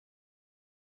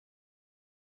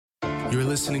You're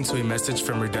listening to a message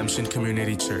from Redemption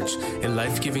Community Church, a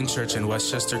life-giving church in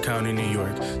Westchester County, New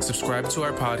York. Subscribe to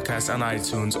our podcast on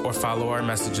iTunes or follow our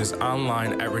messages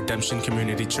online at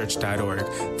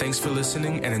redemptioncommunitychurch.org. Thanks for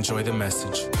listening and enjoy the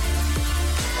message.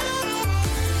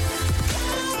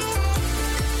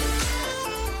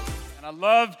 And I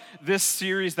love this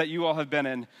series that you all have been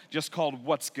in, just called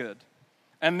What's Good.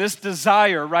 And this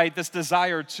desire, right,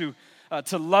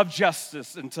 to love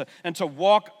justice and to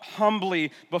walk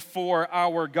humbly before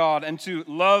our God and to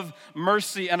love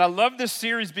mercy. And I love this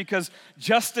series because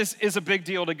justice is a big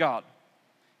deal to God.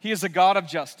 He is a God of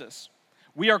justice.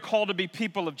 We are called to be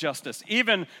people of justice.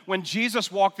 Even when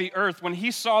Jesus walked the earth, when he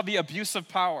saw the abuse of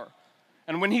power,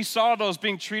 and when he saw those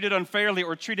being treated unfairly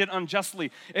or treated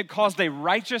unjustly, it caused a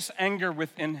righteous anger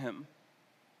within him.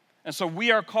 And so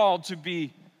we are called to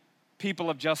be people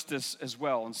of justice as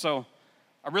well. And so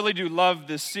I really do love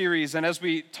this series, and as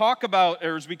we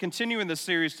continue in this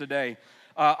series today,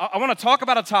 I want to talk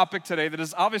about a topic today that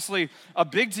is obviously a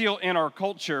big deal in our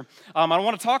culture. I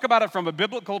want to talk about it from a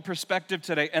biblical perspective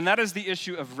today, and that is the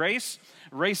issue of race,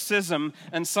 racism,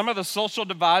 and some of the social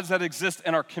divides that exist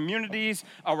in our communities,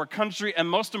 our country, and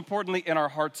most importantly, in our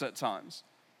hearts at times.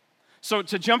 So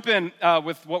to jump in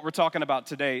with what we're talking about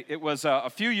today, it was a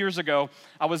few years ago,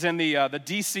 I was in the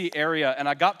D.C. area, and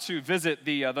I got to visit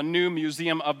the new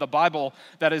Museum of the Bible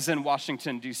that is in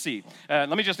Washington, D.C. Let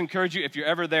me just encourage you, if you're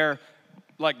ever there,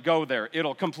 go there.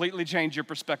 It'll completely change your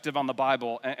perspective on the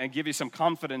Bible and give you some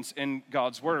confidence in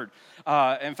God's Word.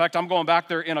 In fact, I'm going back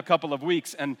there in a couple of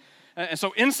weeks, and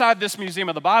so inside this Museum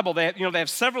of the Bible, they have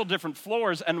several different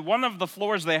floors, and one of the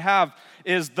floors they have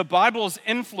is the Bible's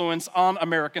influence on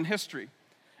American history.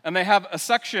 And they have a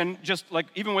section, just like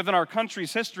even within our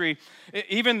country's history,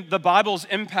 even the Bible's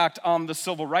impact on the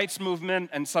civil rights movement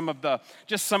and some of the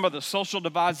social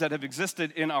divides that have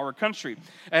existed in our country.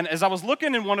 And as I was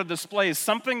looking in one of the displays,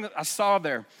 something that I saw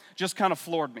there just kind of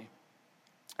floored me.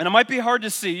 And it might be hard to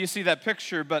see, you see that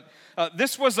picture, but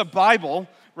this was a Bible,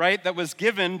 right, that was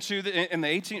given in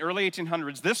the early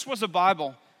 1800s. This was a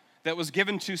Bible that was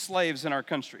given to slaves in our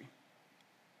country.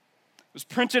 It was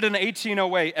printed in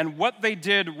 1808, and what they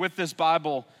did with this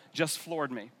Bible just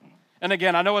floored me. And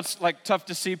again, I know it's tough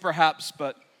to see perhaps,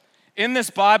 but in this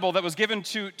Bible that was given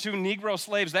to Negro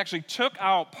slaves, they actually took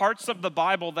out parts of the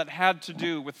Bible that had to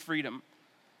do with freedom.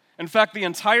 In fact, the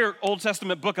entire Old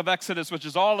Testament book of Exodus, which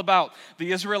is all about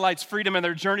the Israelites' freedom and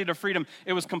their journey to freedom,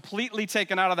 it was completely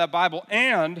taken out of that Bible,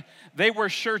 and they were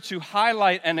sure to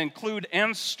highlight and include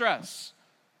and stress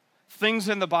things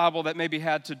in the Bible that maybe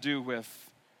had to do with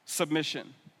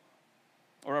submission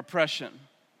or oppression.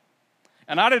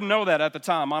 And I didn't know that at the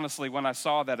time, honestly, when I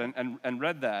saw that and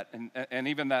read that, and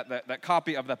even that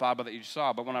copy of that Bible that you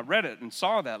saw. But when I read it and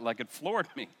saw that, it floored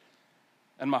me,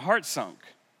 and my heart sunk.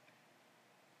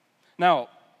 Now,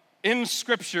 in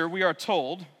Scripture, we are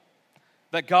told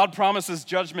that God promises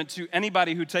judgment to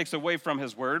anybody who takes away from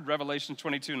His word, Revelation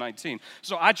 22:19.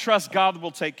 So I trust God will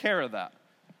take care of that.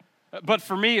 But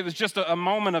for me, it was just a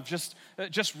moment of just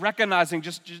recognizing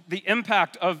just the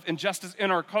impact of injustice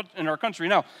in our country.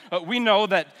 Now, we know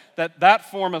that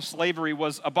form of slavery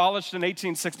was abolished in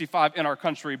 1865 in our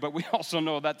country, but we also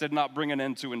know that did not bring an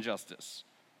end to injustice.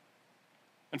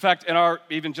 In fact, in our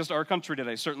country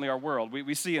today, certainly our world,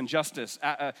 we see injustice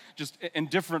just in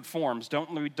different forms,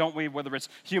 don't we? Whether it's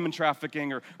human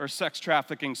trafficking or sex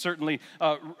trafficking, certainly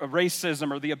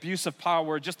racism or the abuse of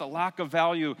power, just a lack of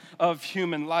value of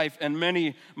human life, and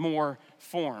many more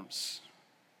forms.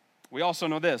 We also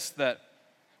know this, that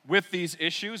with these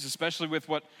issues, especially with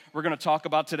what we're going to talk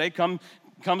about today,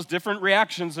 comes different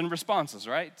reactions and responses,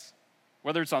 right?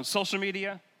 Whether it's on social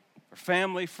media or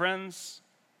family, friends.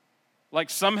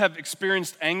 Some have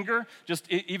experienced anger, just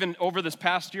even over this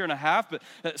past year and a half, but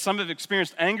some have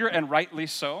experienced anger, and rightly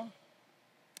so.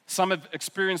 Some have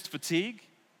experienced fatigue.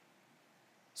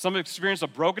 Some have experienced a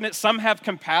brokenness. Some have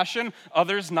compassion,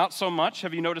 others not so much.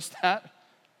 Have you noticed that?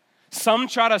 Some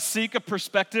try to seek a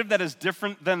perspective that is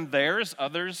different than theirs,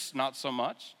 others not so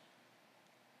much.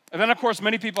 And then, of course,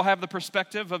 many people have the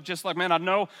perspective of just man, I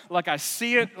know, I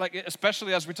see it,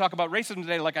 especially as we talk about racism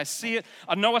today, I see it,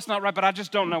 I know it's not right, but I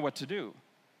just don't know what to do.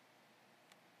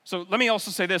 So let me also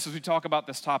say this as we talk about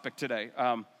this topic today.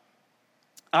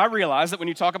 I realize that when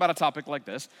you talk about a topic like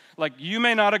this, you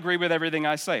may not agree with everything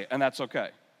I say, and that's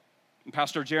okay. And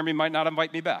Pastor Jeremy might not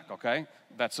invite me back, okay?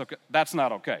 That's okay. That's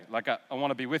not okay. I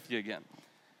want to be with you again.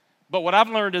 But what I've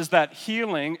learned is that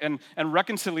healing and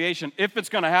reconciliation, if it's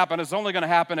going to happen, is only going to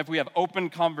happen if we have open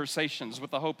conversations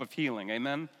with the hope of healing.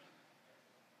 Amen?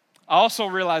 I also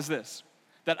realize this,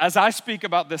 that as I speak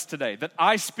about this today, that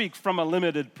I speak from a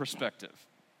limited perspective.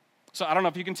 So I don't know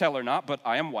if you can tell or not, but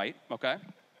I am white, okay?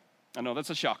 I know that's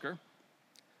a shocker.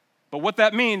 But what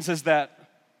that means is that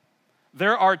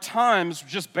there are times,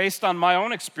 just based on my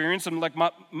own experience and like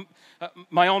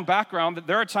my own background, that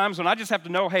there are times when I just have to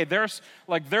know, hey, there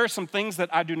are some things that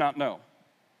I do not know.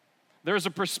 There's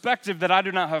a perspective that I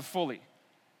do not have fully.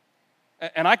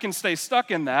 And I can stay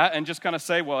stuck in that and just kind of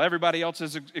say, well, everybody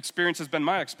else's experience has been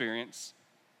my experience,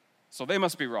 so they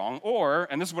must be wrong. Or,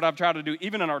 and this is what I've tried to do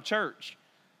even in our church,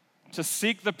 to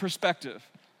seek the perspective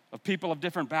of people of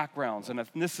different backgrounds and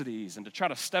ethnicities, and to try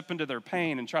to step into their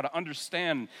pain and try to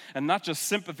understand, and not just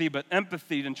sympathy but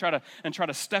empathy, and try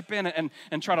to step in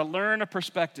and try to learn a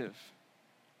perspective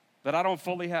that I don't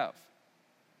fully have.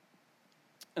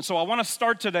 And so I want to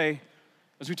start today,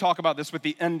 as we talk about this, with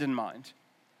the end in mind.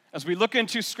 As we look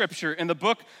into Scripture in the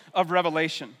book of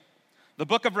Revelation, the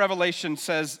book of Revelation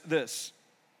says this: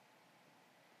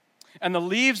 "And the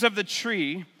leaves of the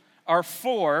tree are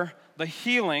for the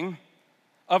healing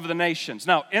of the nations."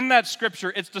 Now, in that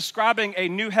scripture, it's describing a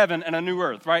new heaven and a new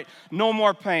earth, right? No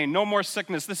more pain, no more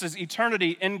sickness. This is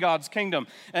eternity in God's kingdom.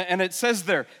 And it says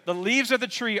there, the leaves of the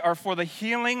tree are for the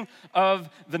healing of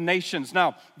the nations.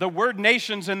 Now, the word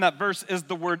nations in that verse is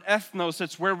the word ethnos.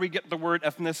 It's where we get the word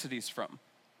ethnicities from.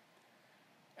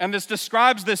 And this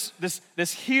describes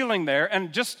this healing there.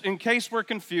 And just in case we're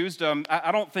confused,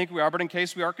 I don't think we are, but in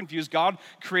case we are confused, God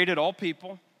created all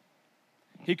people.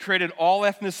 He created all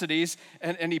ethnicities,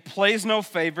 and he plays no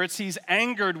favorites. He's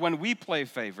angered when we play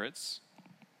favorites.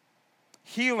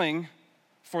 Healing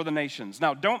for the nations.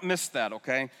 Now, don't miss that,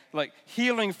 okay? Like,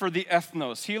 healing for the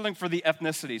ethnos, healing for the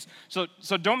ethnicities. So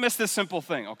don't miss this simple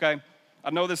thing, okay?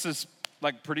 I know this is,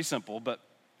 like, pretty simple, but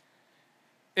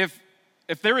if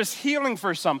there is healing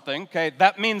for something, okay,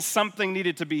 that means something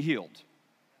needed to be healed.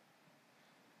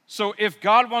 So if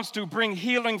God wants to bring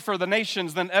healing for the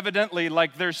nations, then evidently,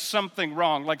 like, there's something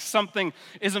wrong. Like, something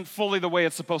isn't fully the way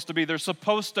it's supposed to be. They're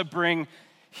supposed to bring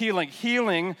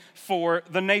healing for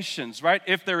the nations, right?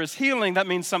 If there is healing, that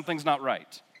means something's not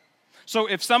right. So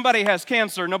if somebody has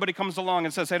cancer, nobody comes along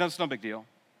and says, hey, that's no big deal.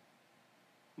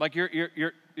 Like, you're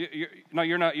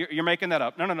making that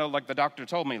up. No, like the doctor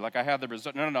told me, like I had the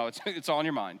result. No, it's all in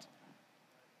your mind.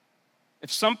 If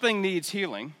something needs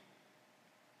healing,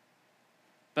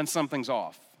 then something's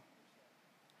off.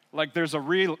 Like, there's a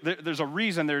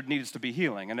reason there needs to be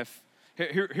healing. And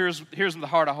here's the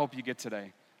heart I hope you get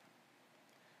today.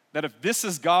 That if this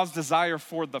is God's desire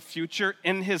for the future,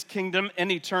 in his kingdom,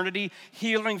 in eternity,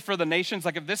 healing for the nations,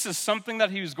 like if this is something that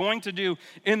he was going to do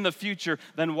in the future,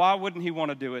 then why wouldn't he want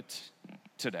to do it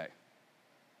today?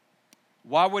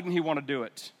 Why wouldn't he want to do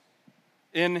it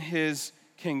in his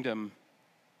kingdom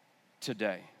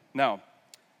today? Now,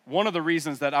 one of the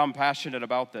reasons that I'm passionate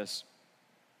about this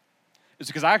is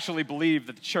because I actually believe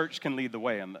that the church can lead the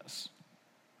way in this.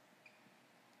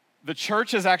 The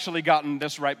church has actually gotten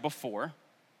this right before.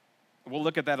 We'll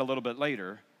look at that a little bit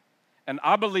later. And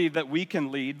I believe that we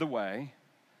can lead the way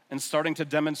in starting to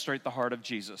demonstrate the heart of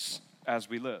Jesus as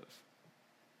we live.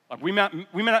 Like, we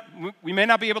may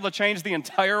not be able to change the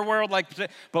entire world,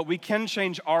 but we can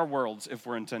change our worlds if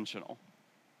we're intentional.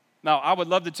 Now, I would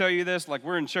love to tell you this, like,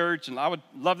 we're in church, and I would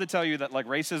love to tell you that, like,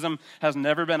 racism has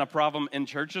never been a problem in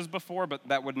churches before, but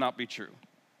that would not be true.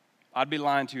 I'd be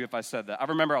lying to you if I said that. I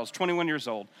remember I was 21 years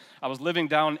old. I was living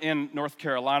down in North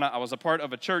Carolina. I was a part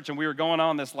of a church, and we were going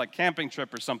on this, like, camping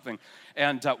trip or something,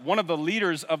 and one of the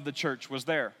leaders of the church was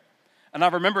there. And I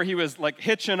remember he was, like,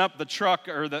 hitching up the truck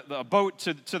or the boat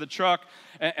to the truck,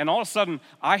 and all of a sudden,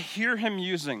 I hear him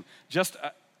using just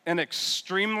an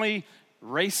extremely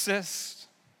racist,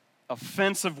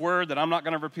 offensive word that I'm not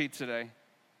going to repeat today.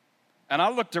 And I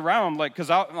looked around, like, because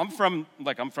I'm from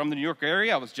the New York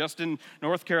area. I was just in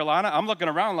North Carolina. I'm looking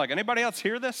around like, anybody else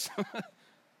hear this?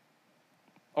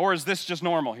 Or is this just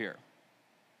normal here?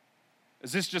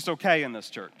 Is this just okay in this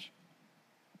church?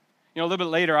 You know, a little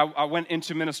bit later, I went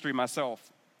into ministry myself.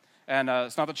 And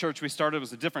it's not the church we started. It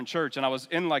was a different church. And I was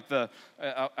in, like,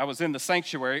 I was in the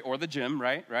sanctuary or the gym,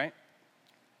 right?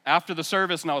 After the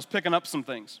service, and I was picking up some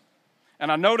things.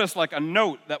 And I noticed, like, a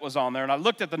note that was on there, and I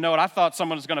looked at the note. I thought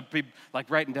someone was going to be, like,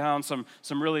 writing down some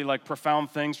really, like, profound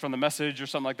things from the message or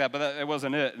something like that, but it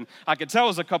wasn't it. And I could tell it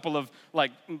was a couple of,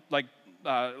 like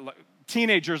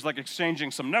teenagers, like,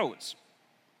 exchanging some notes.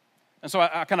 And so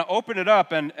I kind of opened it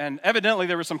up, and evidently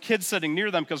there were some kids sitting near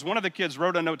them, because one of the kids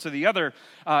wrote a note to the other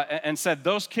and said,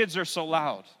 "Those kids are so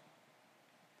loud."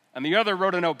 And the other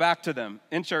wrote a note back to them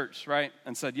in church, right,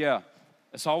 and said, "Yeah,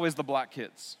 it's always the black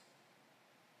kids."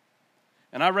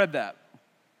 And I read that,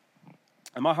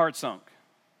 and my heart sunk.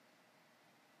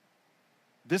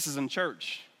 This is in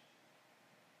church.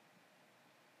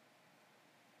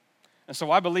 And so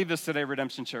I believe this today,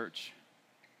 Redemption Church.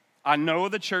 I know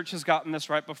the church has gotten this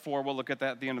right before. We'll look at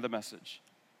that at the end of the message.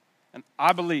 And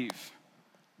I believe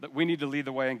that we need to lead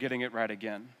the way in getting it right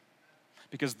again.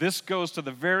 Because this goes to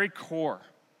the very core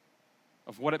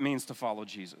of what it means to follow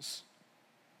Jesus.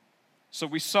 So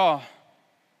we saw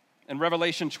in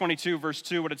Revelation 22, verse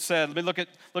 2, what it said. Let me look at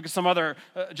some other,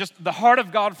 just the heart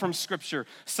of God from Scripture.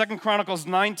 2 Chronicles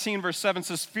 19, verse 7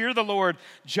 says, "Fear the Lord,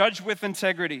 judge with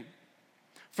integrity.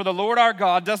 For the Lord our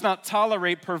God does not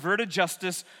tolerate perverted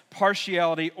justice,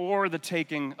 partiality, or the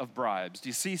taking of bribes." Do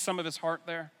you see some of his heart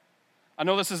there? I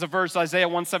know this is a verse, Isaiah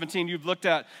 117, you've looked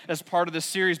at as part of this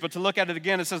series, but to look at it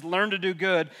again, it says, "Learn to do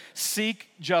good, seek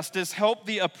justice, help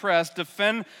the oppressed,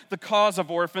 defend the cause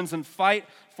of orphans, and fight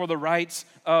for the rights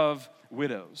of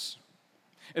widows."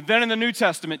 And then in the New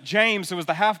Testament, James, who was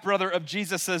the half-brother of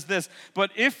Jesus, says this,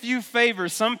 "But if you favor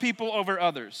some people over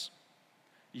others,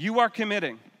 you are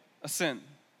committing a sin.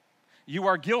 You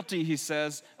are guilty," he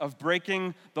says, "of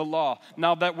breaking the law."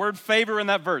 Now, that word favor in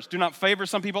that verse, do not favor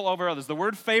some people over others. The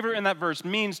word favor in that verse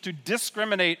means to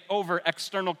discriminate over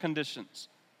external conditions.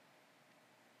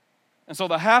 And so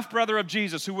the half-brother of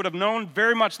Jesus, who would have known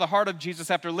very much the heart of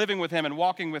Jesus after living with him and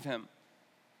walking with him,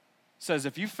 says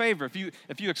if you favor,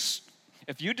 if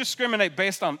you discriminate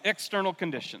based on external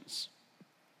conditions,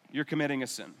 you're committing a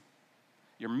sin.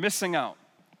 You're missing out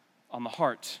on the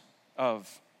heart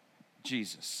of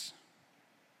Jesus.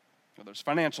 Well, there's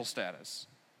financial status,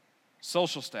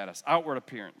 social status, outward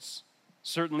appearance,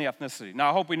 certainly ethnicity. Now,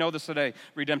 I hope we know this today,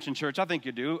 Redemption Church. I think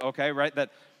you do, okay, right?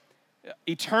 That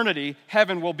eternity,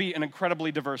 heaven will be an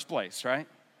incredibly diverse place, right?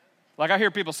 Like I hear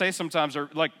people say sometimes, or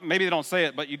like maybe they don't say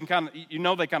it, but you can kind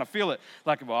of, they kind of feel it.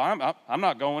 Like, well, I'm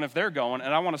not going if they're going,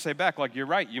 and I want to say back, like, you're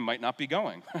right, you might not be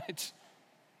going, right?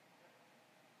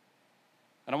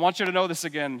 And I want you to know this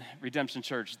again, Redemption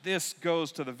Church. This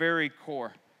goes to the very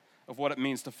core of what it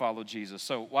means to follow Jesus.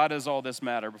 So why does all this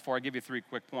matter? Before I give you 3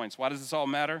 quick points, why does this all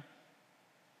matter?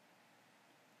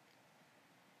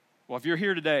 Well, if you're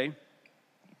here today,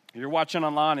 you're watching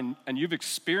online, and you've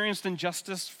experienced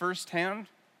injustice firsthand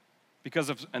because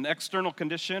of an external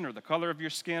condition or the color of your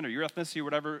skin or your ethnicity or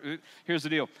whatever, here's the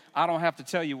deal. I don't have to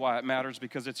tell you why it matters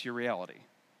because it's your reality.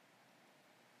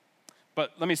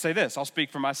 But let me say this. I'll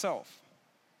speak for myself.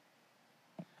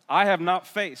 I have not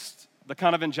faced the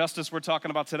kind of injustice we're talking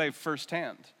about today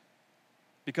firsthand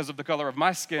because of the color of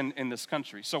my skin in this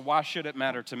country. So why should it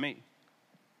matter to me?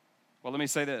 Well, let me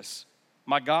say this.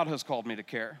 My God has called me to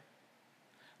care.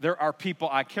 There are people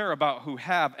I care about who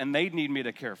have, and they need me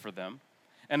to care for them.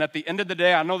 And at the end of the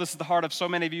day, I know this is the heart of so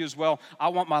many of you as well. I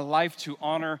want my life to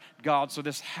honor God, so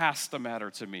this has to matter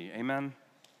to me. Amen?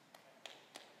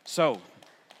 So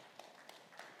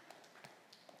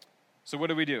what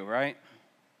do we do, right?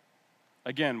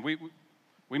 Again,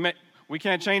 we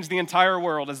can't change the entire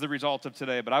world as the result of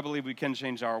today, but I believe we can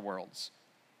change our worlds.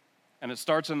 And it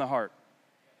starts in the heart.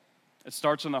 It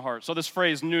starts in the heart. So this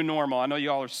phrase, new normal, I know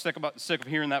you all are sick of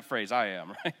hearing that phrase. I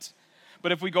am, right?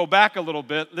 But if we go back a little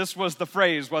bit, this was the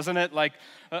phrase, wasn't it? Like,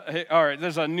 hey, all right,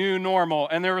 there's a new normal.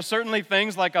 And there were certainly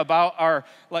things like there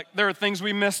are things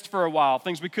we missed for a while,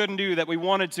 things we couldn't do that we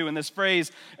wanted to. And this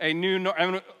phrase,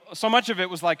 so much of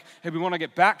it was like, hey, we want to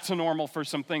get back to normal for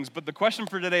some things. But the question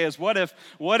for today is, what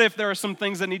if there are some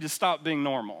things that need to stop being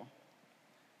normal?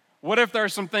 What if there are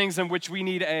some things in which we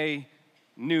need a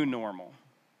new normal?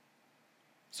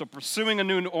 So pursuing a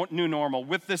new normal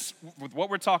with what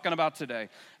we're talking about today,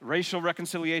 racial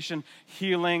reconciliation,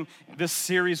 healing, this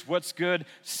series, What's Good,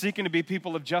 seeking to be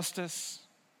people of justice.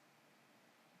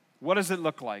 What does it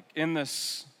look like in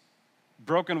this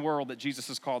broken world that Jesus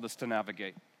has called us to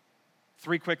navigate?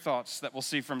 3 quick thoughts that we'll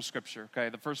see from Scripture, okay?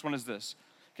 The first one is this,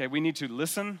 okay? We need to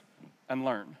listen and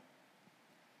learn.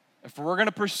 If we're going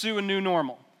to pursue a new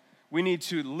normal, we need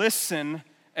to listen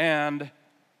and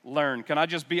learn. Can I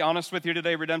just be honest with you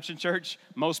today, Redemption Church?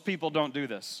 Most people don't do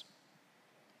this.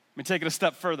 Let me take it a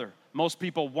step further. Most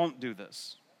people won't do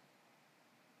this.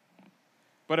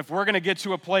 But if we're going to get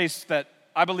to a place that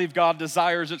I believe God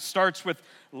desires, it starts with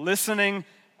listening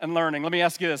and learning. Let me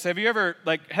ask you this. Have you ever,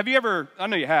 I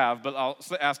know you have, but I'll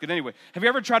ask it anyway. Have you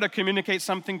ever tried to communicate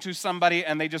something to somebody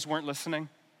and they just weren't listening?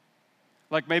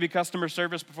 Like maybe customer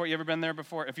service before, you ever been there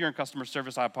before? If you're in customer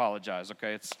service, I apologize,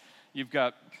 okay? You've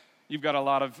got a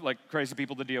lot of like crazy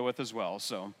people to deal with as well.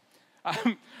 So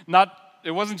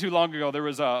it wasn't too long ago, there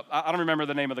was I don't remember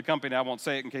the name of the company, I won't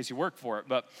say it in case you work for it,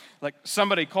 but like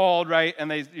somebody called, right,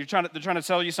 and they're trying to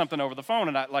sell you something over the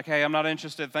phone, and hey, I'm not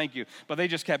interested, thank you. But they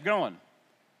just kept going.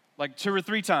 Like 2 or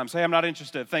 3 times, hey, I'm not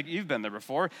interested. Thank you, you've been there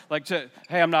before. Hey,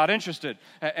 I'm not interested.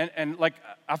 And like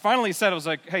I finally said, I was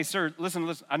like, hey, sir,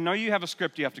 listen, I know you have a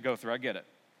script you have to go through, I get it.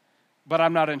 but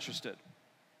I'm not interested.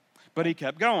 But he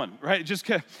kept going, right? Just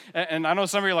kept, and I know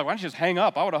some of you are like, why don't you just hang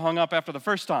up? I would have hung up after the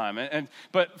first time.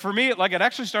 But for me, like, it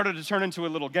actually started to turn into a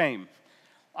little game.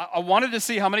 I wanted to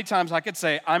see how many times I could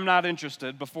say, I'm not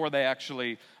interested, before they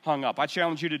actually hung up. I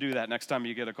challenge you to do that next time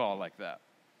you get a call like that.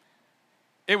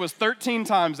 It was 13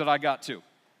 times that I got to.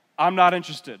 I'm not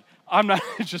interested. I'm not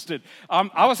interested.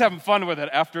 I was having fun with it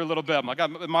after a little bit.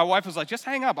 My wife was like, just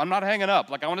hang up. I'm not hanging up.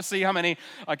 Like, I want to see how many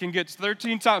I can get.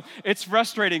 13 times. It's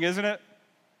frustrating, isn't it?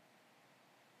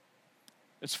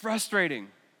 It's frustrating.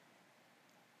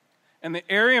 And the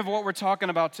area of what we're talking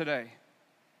about today,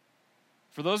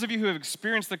 for those of you who have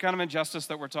experienced the kind of injustice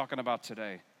that we're talking about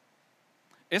today,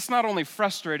 it's not only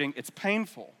frustrating, it's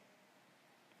painful.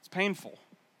 It's painful.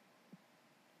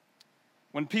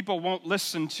 When people won't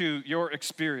listen to your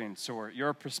experience or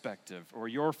your perspective or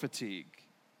your fatigue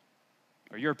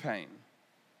or your pain.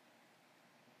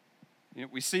 You know,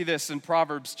 we see this in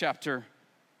Proverbs chapter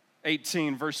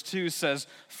 18, verse 2 says,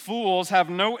 fools have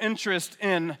no interest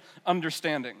in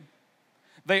understanding.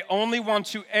 They only want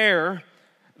to air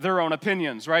their own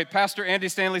opinions, right? Pastor Andy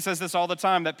Stanley says this all the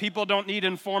time, that people don't need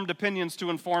informed opinions to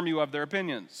inform you of their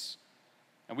opinions.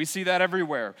 And we see that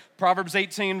everywhere. Proverbs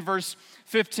 18, verse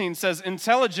 15 says,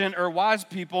 intelligent or wise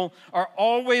people are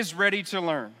always ready to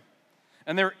learn,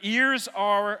 and their ears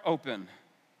are open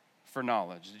for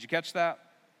knowledge. Did you catch that?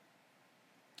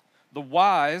 The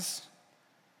wise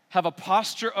have a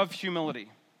posture of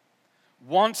humility,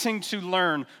 wanting to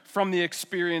learn from the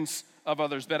experience of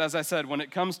others. But as I said, when it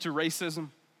comes to racism,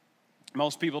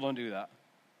 most people don't do that.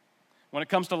 When it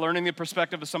comes to learning the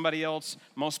perspective of somebody else,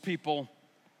 most people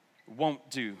won't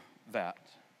do that.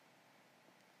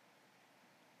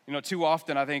 You know, too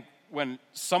often I think when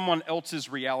someone else's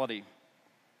reality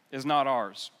is not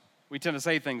ours, we tend to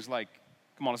say things like,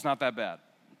 come on, it's not that bad.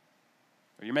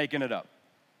 Or you're making it up.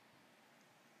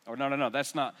 Or no,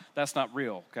 that's not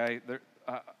real, okay?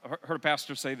 I heard a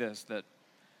pastor say this, that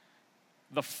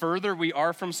the further we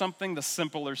are from something, the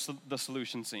simpler the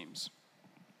solution seems.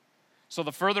 So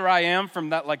the further I am from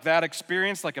that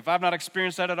experience, like if I've not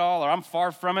experienced that at all, or I'm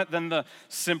far from it, then the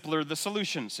simpler the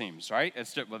solution seems, right?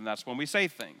 That's when we say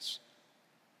things.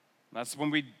 That's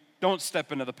when we don't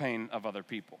step into the pain of other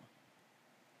people.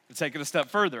 To take it a step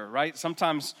further, right?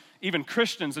 Sometimes even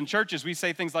Christians in churches, we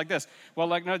say things like this. Well,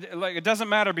 no, it doesn't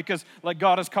matter because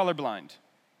God is colorblind.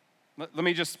 Let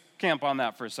me just camp on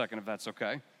that for a second, if that's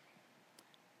okay.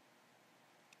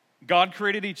 God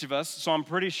created each of us, so I'm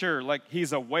pretty sure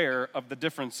he's aware of the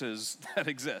differences that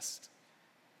exist.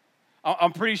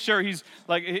 I'm pretty sure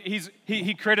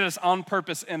he created us on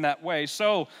purpose in that way.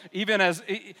 So even as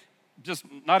just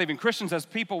not even Christians, as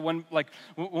people,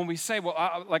 when we say, well,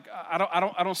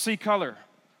 I don't see color,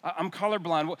 I'm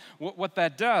colorblind. What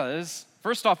that does,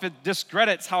 first off, it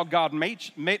discredits how God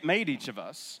made each of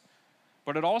us,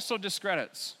 but it also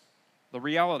discredits the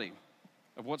reality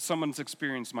of what someone's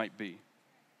experience might be.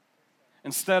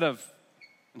 Instead of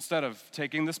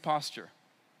taking this posture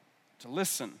to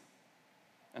listen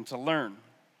and to learn.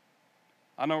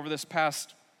 I know over this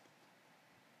past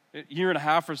year and a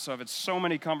half or so, I've had so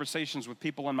many conversations with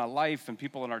people in my life and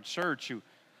people in our church who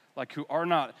are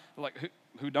not,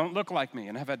 who don't look like me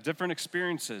and have had different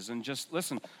experiences, and just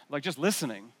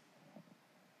listening.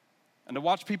 And to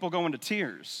watch people go into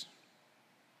tears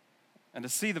and to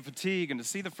see the fatigue and to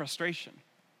see the frustration.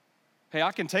 Hey,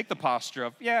 I can take the posture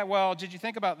of, yeah, well, did you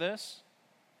think about this?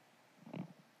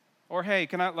 Or, hey,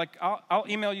 I'll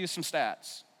email you some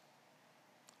stats.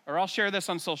 Or I'll share this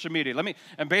on social media.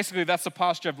 And basically that's the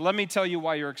posture of, let me tell you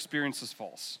why your experience is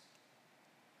false.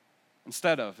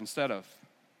 Instead of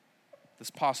this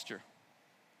posture,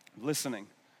 listening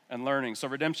and learning. So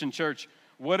Redemption Church,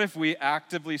 what if we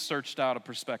actively searched out a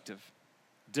perspective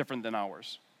different than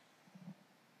ours?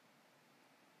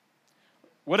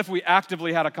 What if we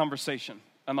actively had a conversation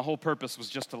and the whole purpose was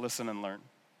just to listen and learn?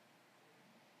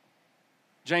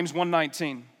 James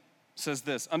 1:19 says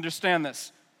this, understand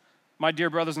this, my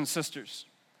dear brothers and sisters.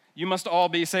 You must all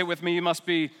be, say it with me, you must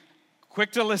be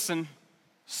quick to listen,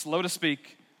 slow to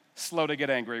speak, slow to get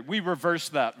angry. We reverse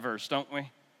that verse, don't we?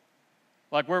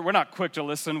 We're not quick to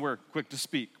listen, we're quick to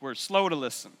speak. We're slow to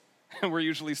listen, and we're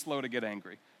usually slow to get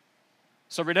angry.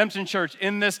 So Redemption Church,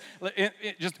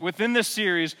 just within this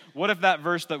series, what if that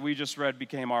verse that we just read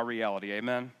became our reality?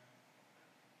 Amen?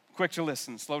 Quick to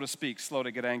listen, slow to speak, slow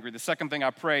to get angry. The second thing I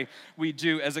pray we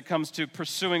do as it comes to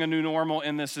pursuing a new normal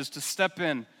in this is to step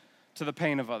in to the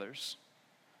pain of others.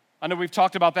 I know we've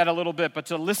talked about that a little bit, but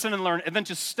to listen and learn and then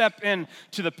to step in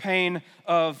to the pain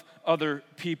of other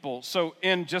people. So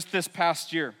in just this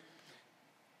past year,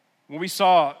 when we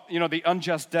saw, the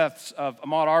unjust deaths of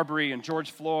Ahmaud Arbery and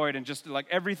George Floyd and just like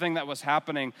everything that was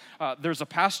happening, there's a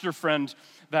pastor friend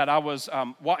that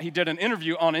he did an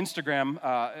interview on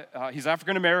Instagram. He's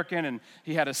African American, and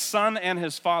he had his son and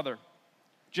his father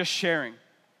just sharing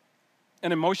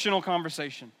an emotional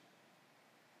conversation.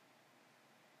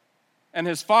 And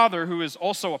his father, who is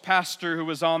also a pastor who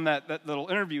was on that little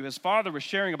interview, his father was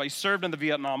sharing about, he served in the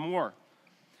Vietnam War.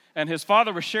 And his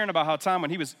father was sharing about how time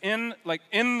when he was in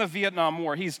the Vietnam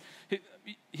War, he's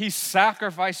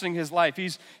sacrificing his life.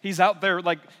 He's out there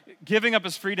like giving up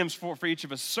his freedoms for each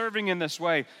of us, serving in this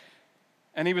way.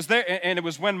 And he was there, and it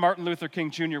was when Martin Luther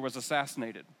King Jr. was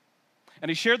assassinated.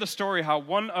 And he shared the story how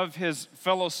one of his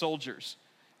fellow soldiers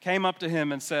came up to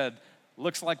him and said,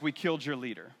 "Looks like we killed your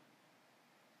leader."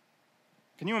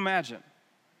 Can you imagine?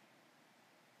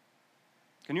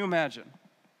 Can you imagine?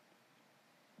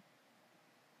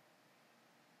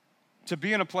 To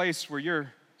be in a place where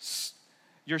you're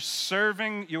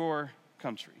serving your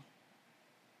country,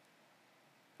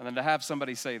 and then to have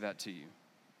somebody say that to you.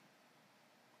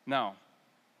 Now,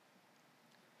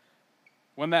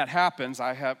 when that happens,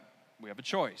 we have a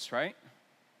choice, right?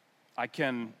 I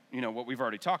can, what we've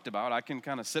already talked about, I can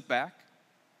kind of sit back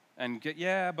and get,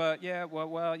 or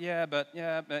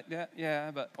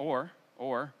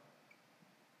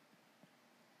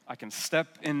I can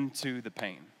step into the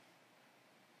pain.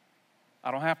 I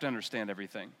don't have to understand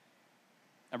everything.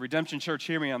 At Redemption Church,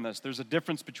 hear me on this. There's a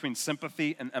difference between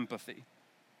sympathy and empathy.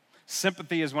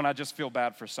 Sympathy is when I just feel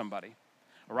bad for somebody,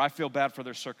 or I feel bad for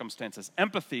their circumstances.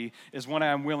 Empathy is when I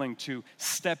am willing to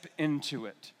step into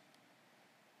it.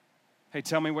 Hey,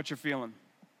 tell me what you're feeling.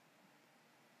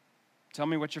 Tell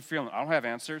me what you're feeling. I don't have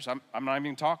answers. I'm not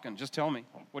even talking. Just tell me.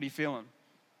 What are you feeling?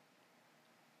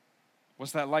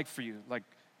 What's that like for you? Like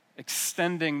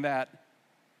extending that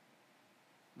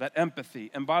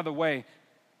empathy. And by the way,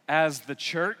 as the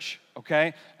church,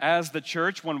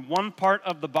 when one part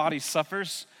of the body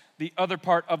suffers, the other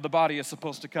part of the body is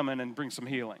supposed to come in and bring some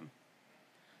healing.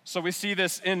 So we see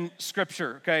this in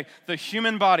Scripture, okay? The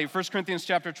human body, 1 Corinthians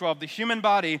chapter 12, the human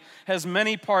body has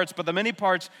many parts, but the many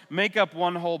parts make up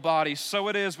one whole body. So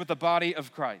it is with the body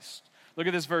of Christ. Look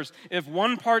at this verse. If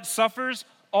one part suffers,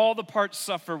 all the parts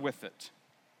suffer with it.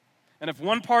 And if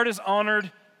one part is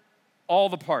honored, all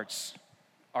the parts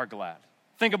are glad.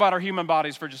 Think about our human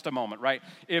bodies for just a moment, right?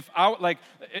 If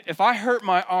I hurt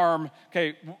my arm,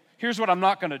 okay, here's what I'm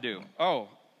not going to do. Oh,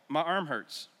 my arm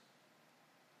hurts.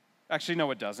 Actually,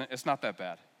 no, it doesn't. It's not that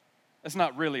bad. It's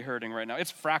not really hurting right now. It's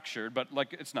fractured, but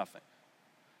it's nothing.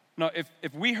 No,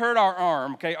 if we hurt our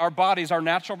arm, okay, our bodies, our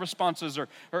natural responses are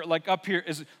like up here.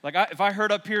 If I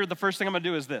hurt up here, the first thing I'm going to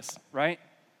do is this, right?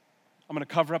 I'm going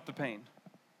to cover up the pain.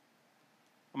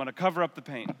 I'm going to cover up the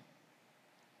pain.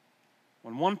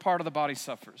 When one part of the body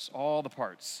suffers, all the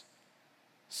parts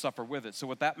suffer with it. So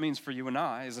what that means for you and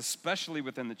I is, especially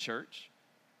within the church,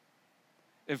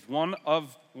 if one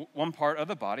part of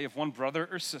the body, if one brother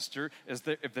or sister,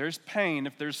 if there's pain,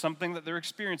 if there's something that they're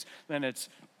experiencing, then it's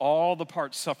all the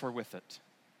parts suffer with it.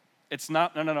 It's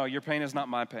not, no, your pain is not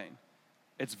my pain.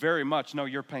 It's very much, no,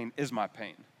 your pain is my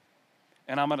pain.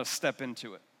 And I'm going to step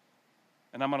into it.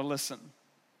 And I'm going to listen.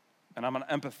 And I'm going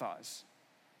to empathize.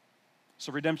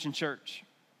 So Redemption Church,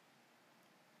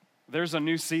 there's a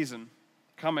new season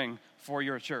coming for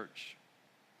your church.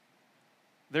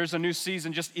 There's a new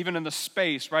season just even in the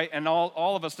space, right? And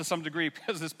all of us to some degree,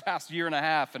 because this past year and a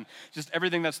half and just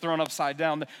everything that's thrown upside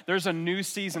down, there's a new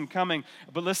season coming.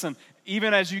 But listen,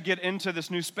 even as you get into this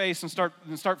new space and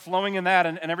start flowing in that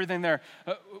and everything there,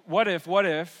 what if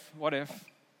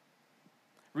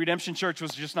Redemption Church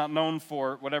was just not known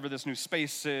for whatever this new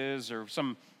space is, or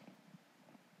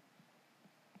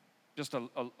just a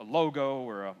logo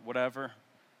or a whatever?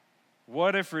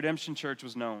 What if Redemption Church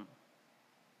was known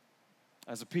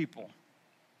as a people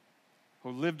who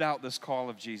lived out this call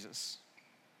of Jesus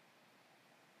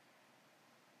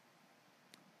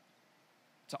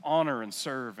to honor and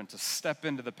serve and to step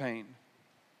into the pain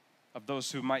of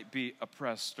those who might be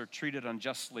oppressed or treated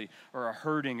unjustly or are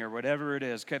hurting or whatever it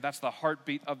is? Okay, that's the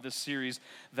heartbeat of this series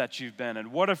that you've been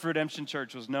in. What if Redemption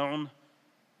Church was known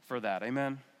for that?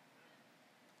 Amen?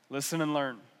 Listen and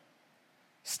learn.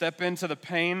 Step into the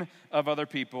pain of other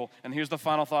people. And here's the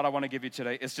final thought I want to give you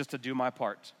today. It's just to do my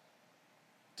part.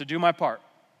 To do my part.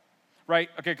 Right?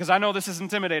 Okay, because I know this is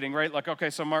intimidating, right? Like,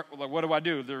 okay, so Mark, like, what do I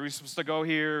do? Are we supposed to go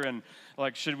here and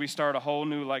should we start a whole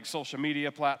new social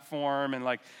media platform? And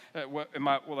what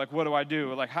do I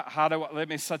do? How do I,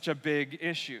 it's such a big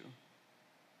issue.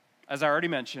 As I already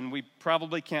mentioned, we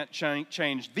probably can't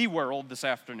change the world this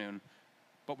afternoon,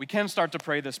 but we can start to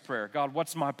pray this prayer. God,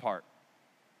 what's my part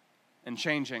in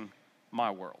changing my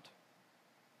world?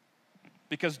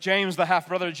 Because James, the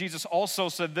half-brother of Jesus, also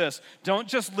said this: don't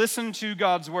just listen to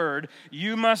God's word,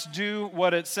 you must do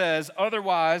what it says.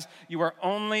 Otherwise, you are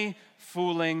only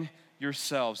fooling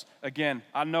yourselves. Again,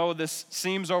 I know this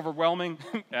seems overwhelming,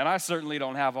 and I certainly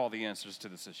don't have all the answers to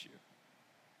this issue.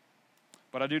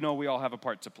 But I do know we all have a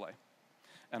part to play.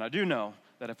 And I do know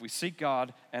that if we seek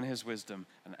God and his wisdom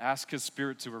and ask his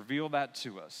Spirit to reveal that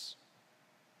to us,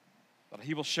 that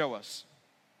he will show us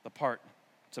the part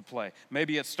to play.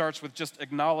 Maybe it starts with just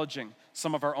acknowledging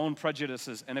some of our own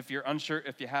prejudices, and if you're unsure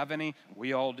if you have any,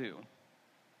 we all do.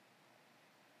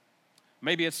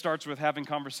 Maybe it starts with having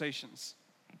conversations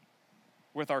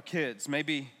with our kids.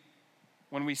 Maybe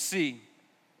when we see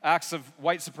acts of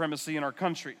white supremacy in our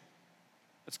country,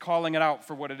 it's calling it out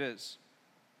for what it is.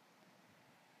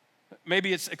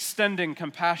 Maybe it's extending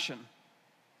compassion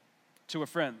to a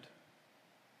friend.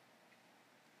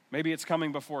 Maybe it's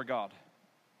coming before God.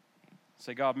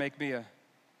 Say, God, make me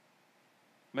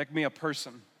a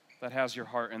person that has your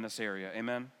heart in this area.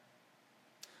 Amen?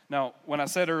 Now, when I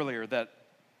said earlier that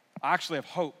I actually have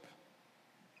hope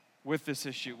with this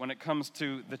issue when it comes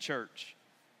to the church,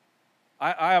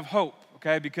 I have hope,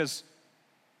 okay, because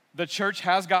the church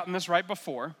has gotten this right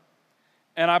before,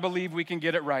 and I believe we can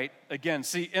get it right again.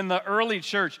 See, in the early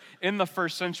church, in the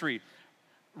first century,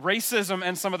 racism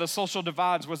and some of the social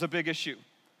divides was a big issue.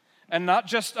 And not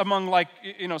just among, like,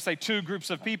 say two groups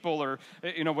of people or,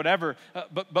 whatever,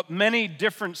 but many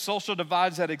different social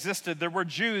divides that existed. There were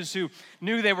Jews who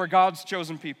knew they were God's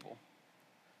chosen people.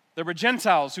 There were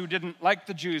Gentiles who didn't like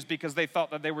the Jews because they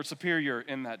thought that they were superior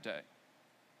in that day.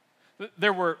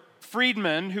 There were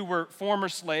freedmen who were former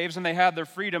slaves and they had their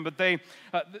freedom, but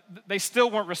they still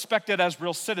weren't respected as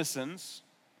real citizens,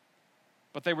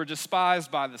 but they were despised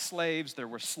by the slaves. There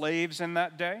were slaves in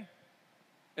that day.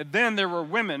 And then there were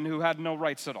women who had no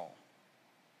rights at all.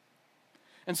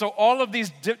 And so all of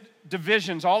these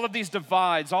divisions, all of these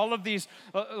divides, all of these,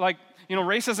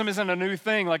 racism isn't a new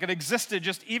thing. Like, it existed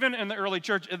just even in the early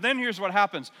church. And then here's what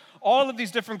happens. All of these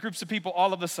different groups of people,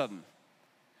 all of a sudden,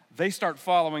 they start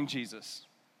following Jesus.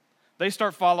 They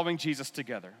start following Jesus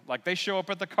together. Like, they show up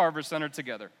at the Carver Center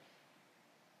together.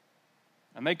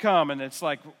 And they come, and it's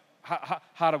like,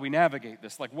 how do we navigate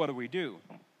this? Like, what do we do?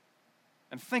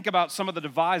 And think about some of the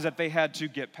divides that they had to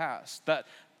get past. That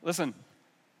wasn't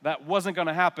going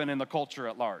to happen in the culture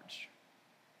at large.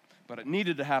 But it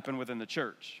needed to happen within the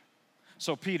church.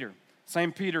 So Peter,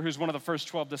 same Peter who's one of the first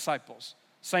 12 disciples,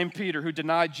 same Peter who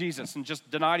denied Jesus and just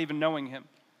denied even knowing him.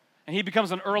 And he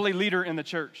becomes an early leader in the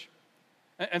church.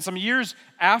 And some years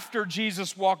after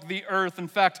Jesus walked the earth, in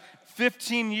fact,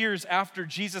 15 years after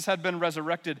Jesus had been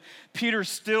resurrected, Peter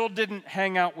still didn't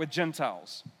hang out with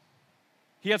Gentiles.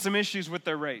 He had some issues with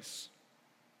their race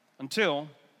until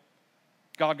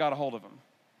God got a hold of him.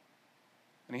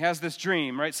 And he has this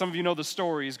dream, right? Some of you know the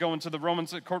story. He's going to the Roman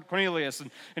Cornelius,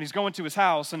 and he's going to his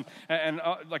house, and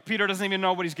Peter doesn't even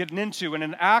know what he's getting into. And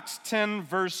in Acts 10,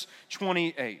 verse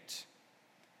 28,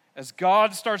 as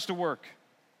God starts to work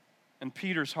in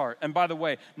Peter's heart, and by the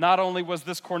way, not only was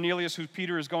this Cornelius who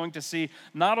Peter is going to see,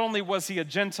 not only was he a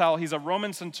Gentile, he's a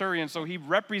Roman centurion, so he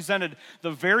represented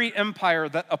the very empire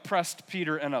that oppressed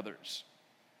Peter and others.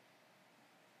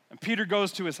 And Peter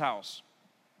goes to his house.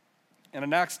 And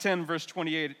in Acts 10, verse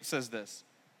 28, it says this,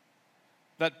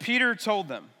 that Peter told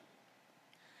them,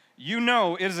 "You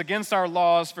know it is against our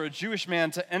laws for a Jewish man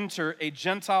to enter a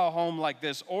Gentile home like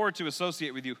this or to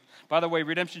associate with you." By the way,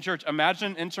 Redemption Church,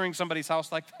 imagine entering somebody's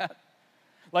house like that.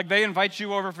 Like, they invite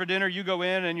you over for dinner, you go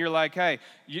in and you're like, "Hey,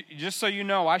 just so you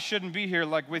know, I shouldn't be here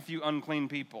like with you unclean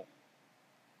people."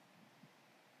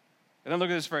 And then look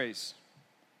at this phrase,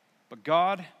 "But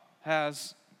God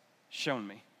has shown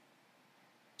me."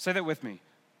 Say that with me.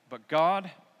 But God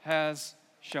has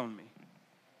shown me.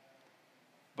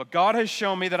 But God has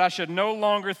shown me that I should no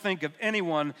longer think of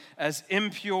anyone as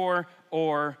impure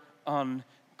or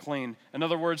unclean. In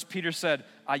other words, Peter said,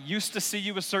 I used to see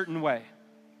you a certain way,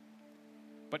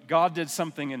 but God did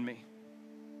something in me.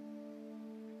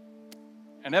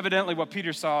 And evidently what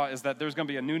Peter saw is that there's going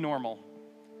to be a new normal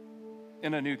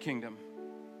in a new kingdom.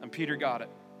 And Peter got it.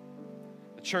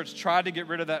 The church tried to get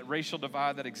rid of that racial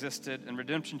divide that existed. In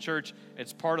Redemption Church,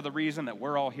 it's part of the reason that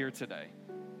we're all here today,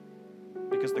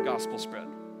 because the gospel spread.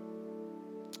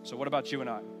 So what about you and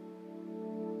I?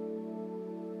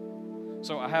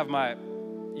 So I have my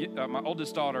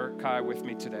oldest daughter, Kai, with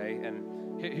me today,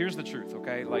 and here's the truth,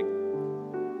 okay? Like,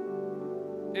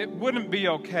 it wouldn't be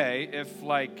okay if,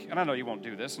 like, and I know you won't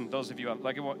do this, and those of you,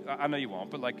 like, I know you won't,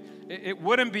 but, like, it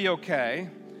wouldn't be okay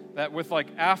that with, like,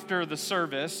 after the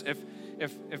service, if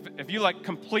if you like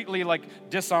completely like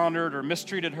dishonored or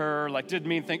mistreated her, like did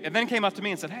mean things, and then came up to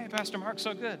me and said, "Hey, Pastor Mark,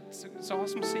 so good. It's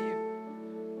awesome to see you."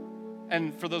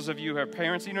 And for those of you who are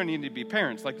parents, you don't need to be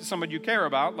parents. Like somebody you care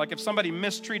about, like if somebody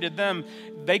mistreated them,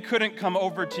 they couldn't come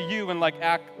over to you and like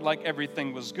act like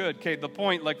everything was good. Okay, the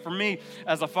point, like for me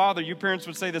as a father, you parents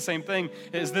would say the same thing,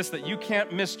 is this, that you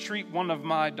can't mistreat one of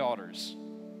my daughters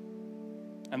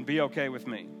and be okay with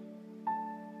me.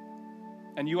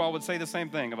 And you all would say the same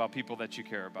thing about people that you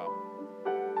care about.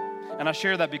 And I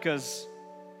share that because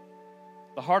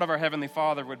the heart of our Heavenly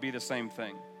Father would be the same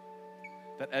thing.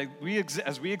 That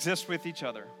as we exist with each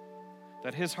other,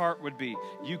 that His heart would be,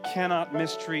 you cannot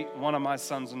mistreat one of my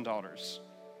sons and daughters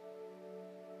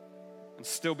and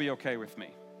still be okay with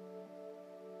me.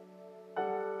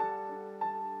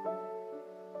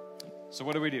 So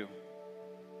what do?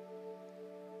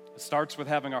 It starts with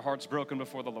having our hearts broken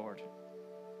before the Lord.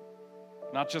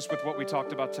 Not just with what we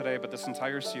talked about today, but this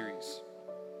entire series.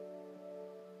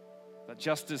 That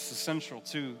justice is central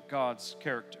to God's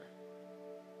character.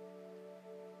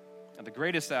 And the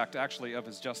greatest act, actually, of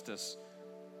His justice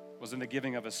was in the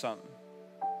giving of His Son,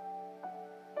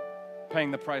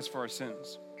 paying the price for our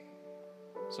sins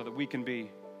so that we can be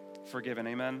forgiven.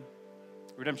 Amen?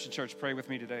 Redemption Church, pray with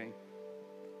me today.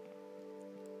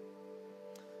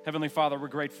 Heavenly Father, we're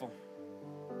grateful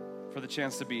for the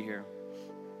chance to be here.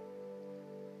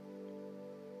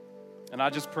 And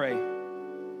I just pray,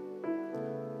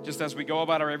 just as we go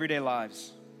about our everyday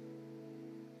lives,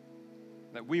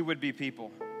 that we would be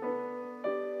people.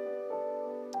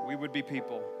 We would be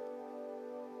people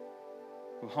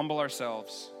who humble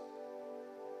ourselves,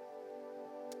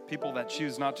 people that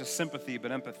choose not just sympathy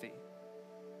but empathy,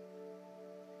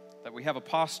 that we have a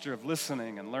posture of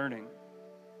listening and learning,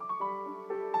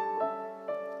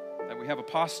 that we have a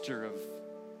posture of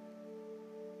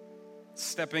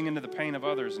stepping into the pain of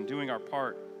others and doing our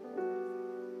part.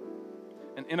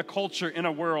 And in a culture, in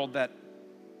a world that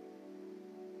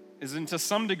is to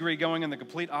some degree going in the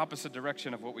complete opposite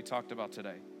direction of what we talked about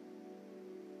today,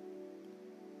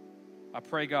 I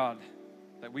pray, God,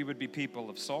 that we would be people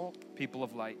of salt, people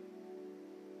of light,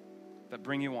 that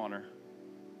bring you honor.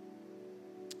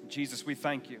 Jesus, we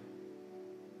thank you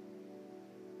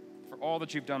for all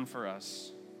that you've done for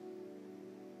us.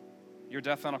 Your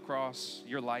death on a cross,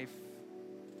 your life,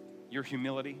 your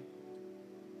humility.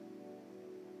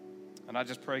 And I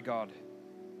just pray, God,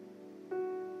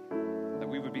 that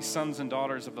we would be sons and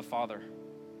daughters of the Father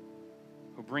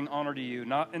who bring honor to you,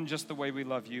 not in just the way we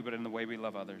love you, but in the way we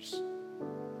love others.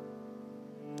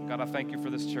 God, I thank you for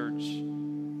this church.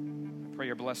 I pray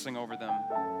your blessing over them.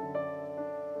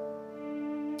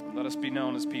 Let us be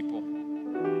known as people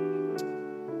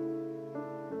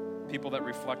that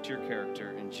reflect your character.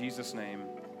 In Jesus' name.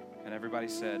 And everybody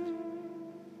said,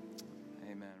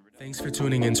 amen. Thanks for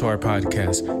tuning into our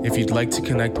podcast. If you'd like to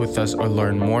connect with us or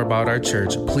learn more about our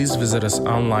church, please visit us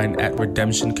online at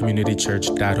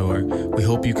redemptioncommunitychurch.org. We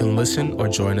hope you can listen or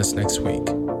join us next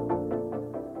week.